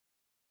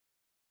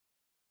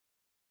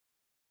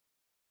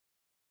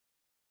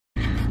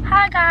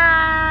Hi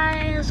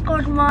guys,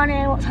 good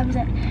morning. What time is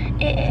it?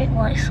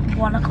 Well, it's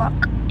 1 o'clock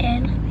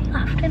in the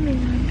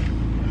afternoon.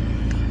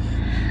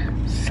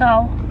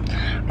 So,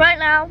 right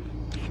now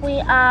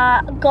we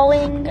are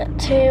going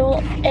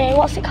to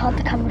what's it called?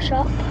 The camera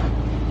shop.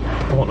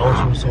 I don't know,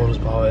 someone told us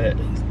about it.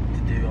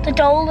 The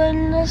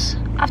Dolans.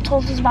 I've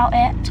told us about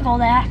it to go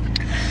there.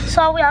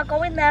 So we are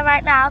going there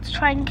right now to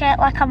try and get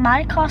like a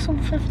mic or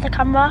something for the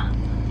camera.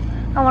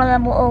 And one of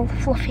them little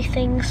fluffy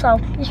things so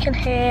you can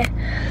hear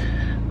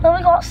when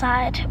we go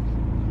outside.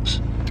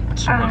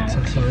 Some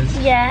accessories.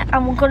 Yeah,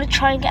 and we're going to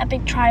try and get a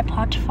big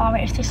tripod for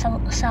it if they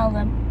sell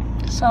them.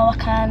 So I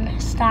can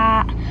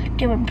start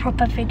doing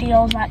proper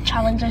videos like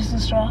challenges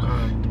and stuff.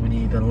 And we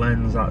need a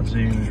lens that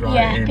zooms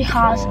right in. Yeah,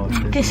 because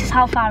this is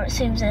how far it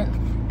zooms in.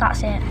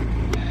 That's it.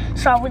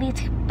 So we need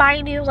to buy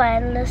a new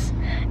lens,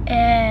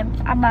 a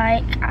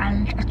mic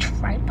and a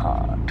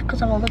tripod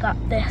because I've only got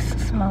this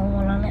small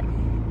one on it.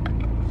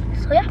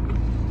 So yeah.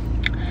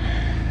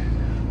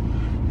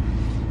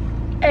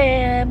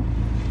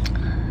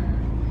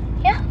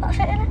 Yeah, that's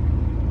it, innit?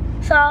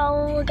 So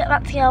we'll get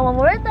back to you when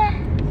we're in there.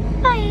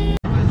 Bye.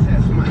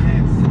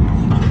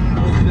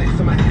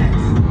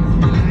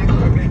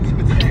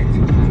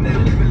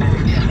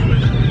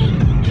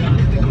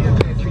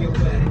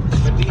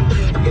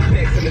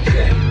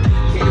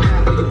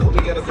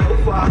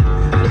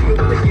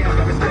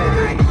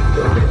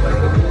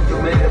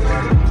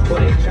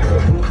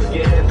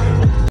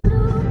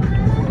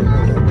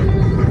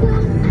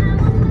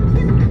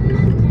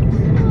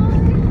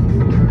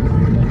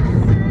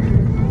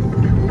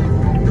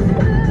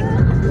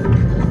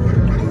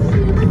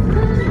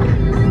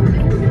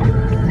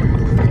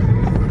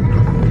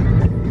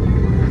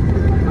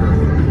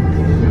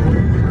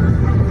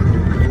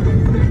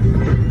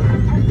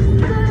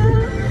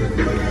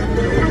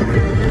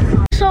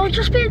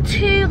 Just been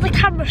to the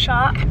camera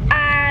shop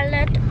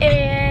and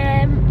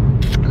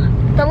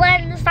the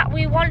lens that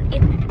we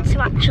wanted to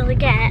actually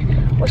get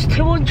was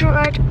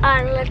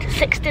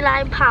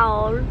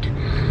 £269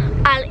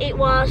 and it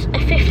was a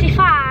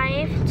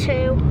 55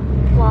 to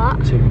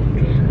what?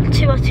 200.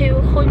 To a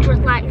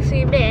 200 like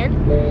zoomed in.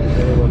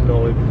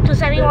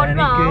 Does anyone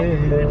know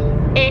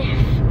if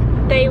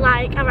they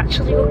like are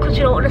actually good, because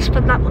you don't want to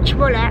spend that much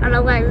money on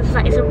a lens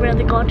that isn't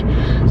really good.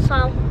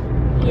 So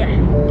yeah,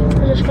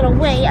 we're just gonna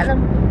wait and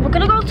then we're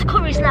gonna go to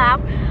Curry's now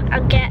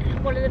and get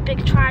one of the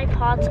big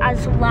tripods and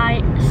some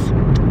lights.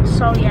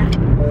 So yeah,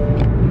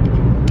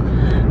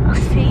 I'll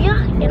see you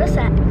in a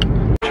sec.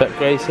 Check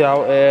Gracie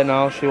out here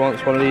now, she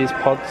wants one of these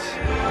pods.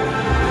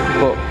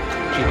 But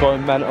she's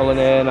going mental in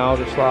here now,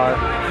 just like.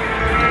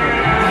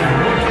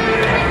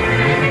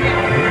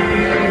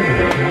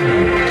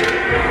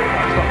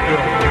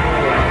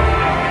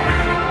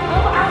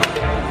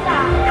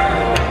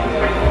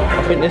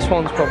 I think this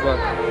one's probably.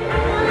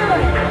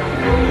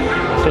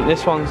 I think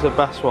this one's the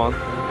best one.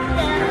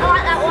 Yeah, I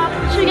like that one.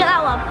 Should we get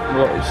that one?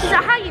 Is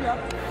that high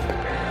enough?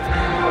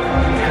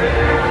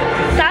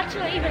 Dad's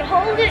not even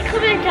holding it.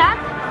 Come in, Dad.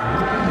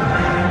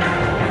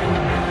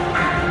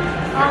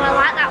 Oh, I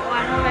like that one.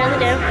 I really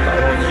do.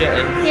 That one's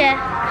getting. Yeah.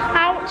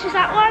 How much is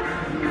that one?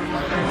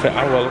 I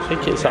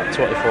think it's that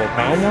 £24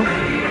 one.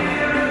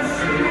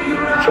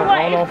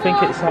 I think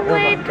it's that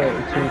one, that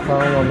 £32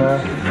 one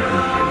there.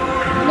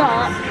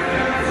 Not.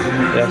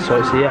 Yeah, so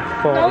it's the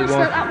F40 one. No, it's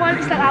not that one,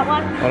 it's not that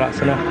one. Oh, that's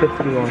an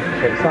F50 one.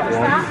 So it's that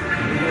one. That?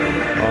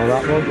 Oh,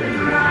 that one.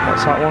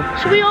 That's that one.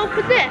 Should we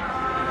open this?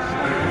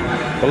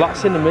 Well,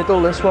 that's in the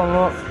middle, this one,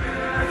 look. I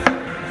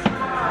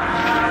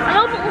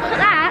know, but look at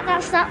that.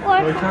 That's that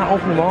one. Well, we can't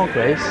open them all,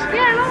 Grace.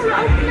 Yeah, no, we're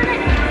opening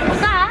it.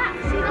 What's that?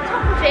 See the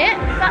top of it?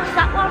 That's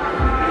that one.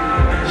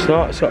 It's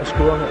not, it's got a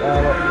screw on it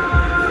there, look.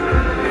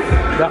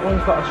 That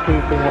one's got a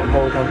screw thing that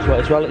goes onto it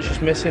as well. It's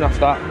just missing off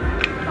that.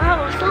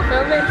 Oh, we're still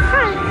filming.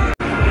 Hi.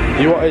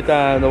 You wanted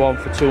the one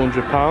for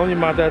 £200, you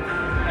mad head? No.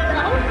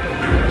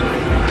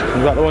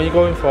 Is that the one you're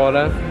going for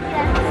then?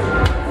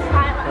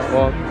 Yeah. That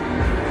one.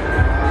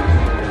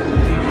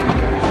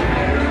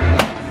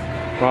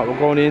 Right, we'll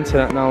go on the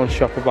internet now and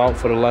shop about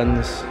for the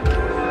lens.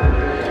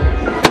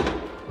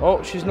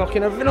 Oh, she's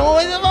knocking everything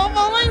over the lens. I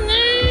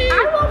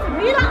want for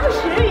me, that was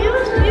you.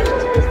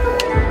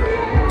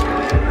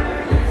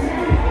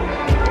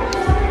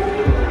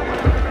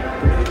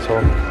 So,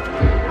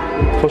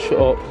 push it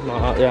up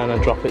like that, yeah, and then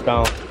drop it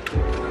down.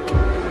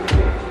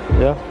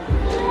 Yeah.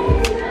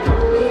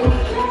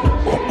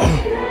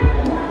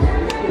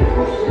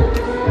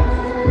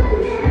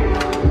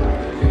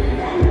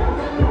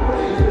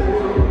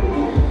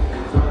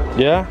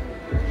 Yeah.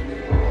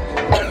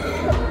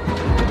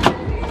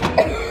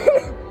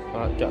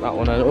 Right, get that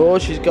one in. Oh,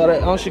 she's got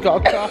it. Oh, she's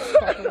got a cough.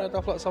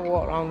 Let's have a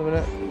walk around a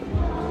minute.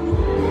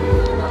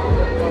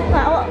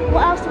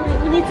 What else do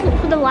we need to look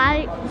for the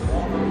lights.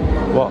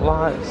 What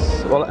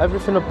lights? Well,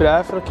 everything will be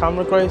there for the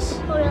camera, Grace.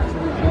 Oh, yeah, that's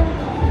okay.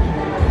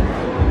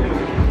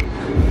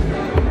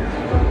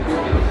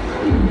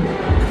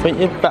 I think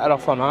you're better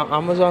off on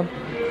Amazon. Have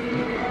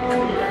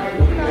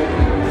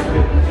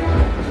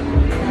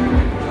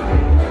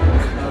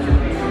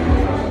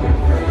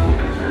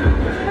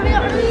you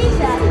got one of these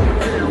yet?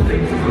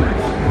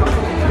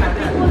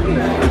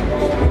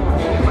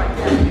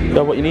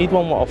 but you need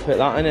one what'll fit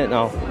that in it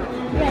now.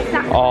 Yeah,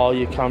 exactly. All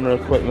your camera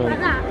equipment. Like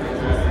that.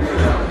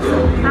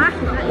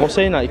 I'm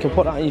saying that you can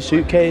put that in your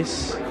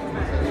suitcase. I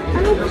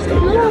know, but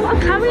still, I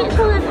carry it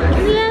so that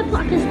in the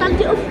airport I can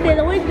stand it up near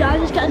the window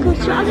and just get a good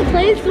shot of the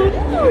plane. So,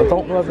 I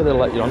don't know whether they'll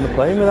let you on the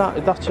plane with that.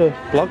 You'd have to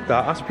blog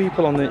that. Ask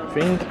people on the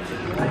thing.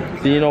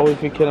 Do you know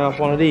if we can have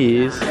one of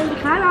these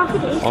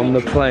on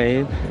the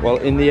plane, well,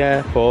 in the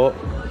airport,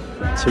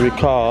 to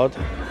record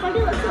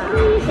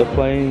the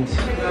planes?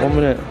 1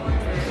 minute.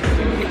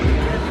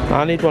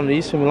 I need one of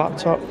these for my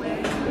laptop.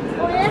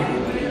 Oh yeah?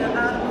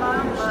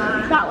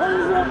 That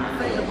one's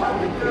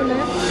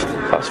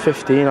That's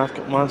 15, I've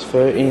got mine's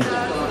 13.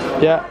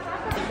 Yeah.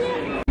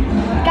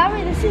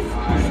 Gary, this is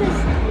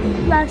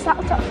nice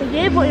laptop for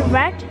you, but in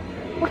red.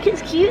 Look,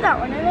 it's cute, that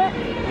one, isn't it?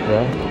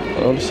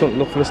 Yeah. Oh, just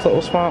look for this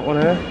little smart one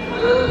here.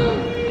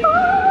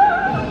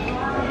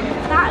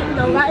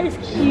 That is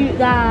cute,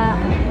 that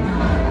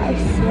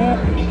is sick.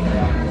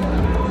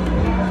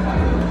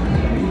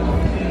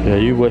 Yeah,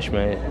 you wish,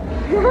 mate.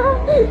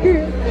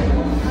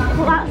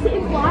 But that's it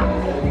in black.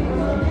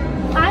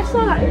 I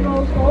saw that in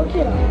Rolls Royce,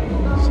 you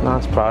know. It's a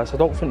nice price. I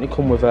don't think they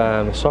come with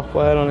the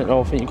software on it. No,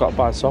 I think you've got to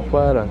buy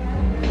software then.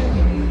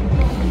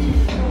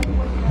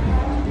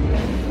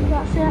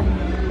 That's it.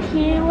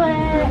 Cute.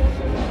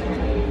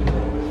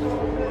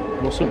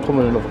 Mustn't come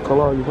in another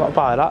colour. You've got to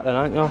buy that then,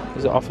 ain't you?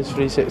 Is it Office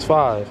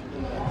 365?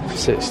 For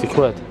 60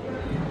 quid.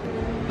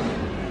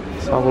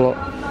 Let's have a look.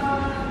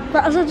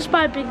 But as I just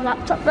buy a big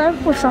laptop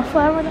then with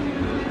software on it.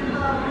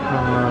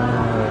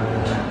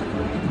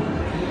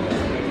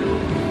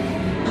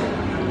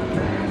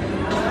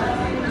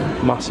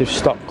 Massive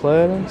stock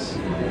clearance.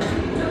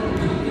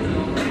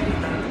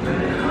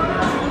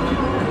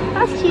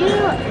 That's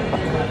cute.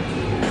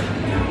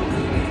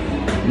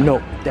 No,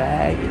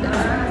 Dad.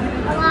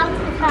 I like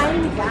the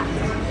tiny that.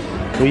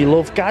 We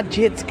love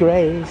gadgets,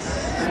 Grace.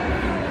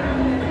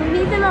 We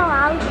need an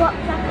alarm clock.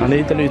 I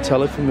need the new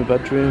telly for my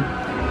bedroom.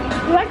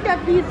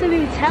 Granddad needs a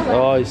new telly.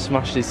 Oh, he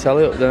smashed his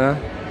telly up there.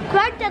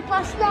 Granddad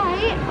last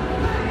night,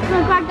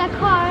 my granddad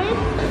cried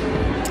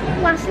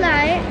last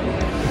night.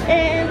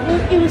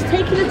 He was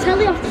taking the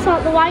telly off to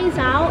sort the wires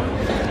out,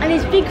 and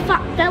his big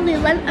fat belly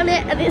went on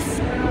it, and it's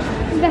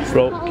messed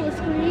up all the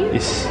screen.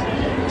 His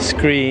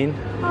screen.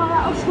 Oh,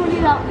 that was funny,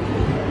 that.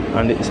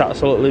 And it's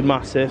absolutely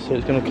massive, so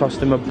it's going to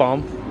cost him a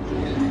bomb.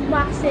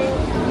 Massive.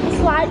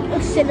 It's like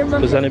a cinema.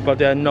 Does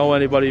anybody know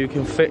anybody who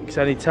can fix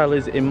any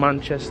tellies in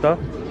Manchester?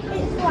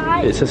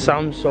 It's a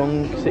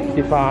Samsung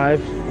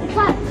 65. It's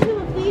like two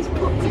of these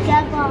put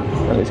together.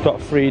 And it's got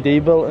 3D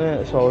built in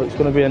it, so it's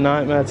going to be a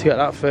nightmare to get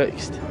that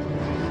fixed.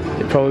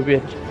 It'd probably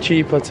be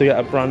cheaper to get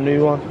a brand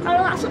new one. I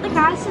know, that's what the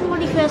guy said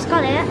when he first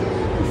got it.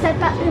 He said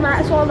that we might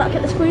as well not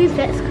get the screws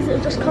fixed because it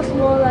would just cost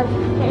more than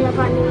getting a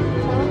brand new one.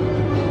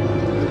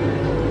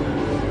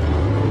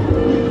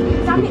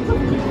 Damn, it's up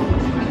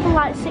for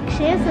like 6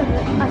 years,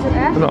 hasn't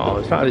it? No,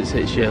 it's not had it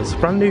 6 years. It's a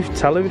brand new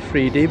telly with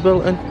 3D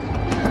built in.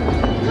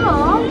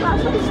 No,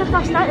 that's what he said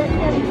last night.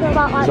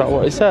 About, like, is that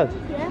what he said?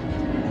 Yeah.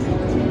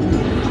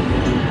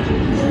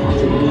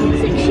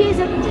 6 years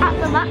at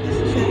the max.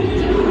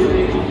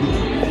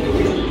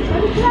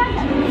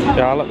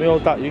 Yeah, let me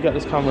hold that. You get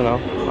this camera now.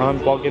 I'm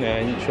vlogging it,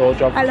 and it's your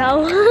job. I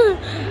know.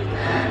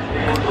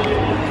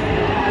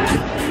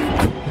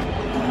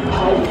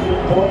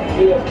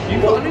 You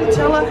got a new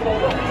telly?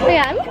 I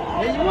am.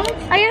 Yeah, you have.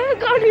 I haven't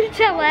got a new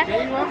telly.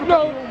 Yeah, you have.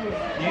 No.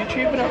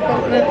 YouTube and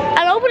that. I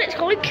know, but it's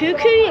going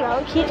cuckoo, you know.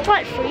 It keeps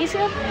like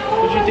freezing.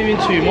 Because you're doing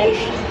too much.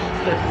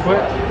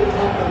 Quit.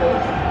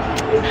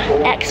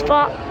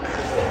 Xbox.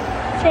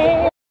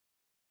 See?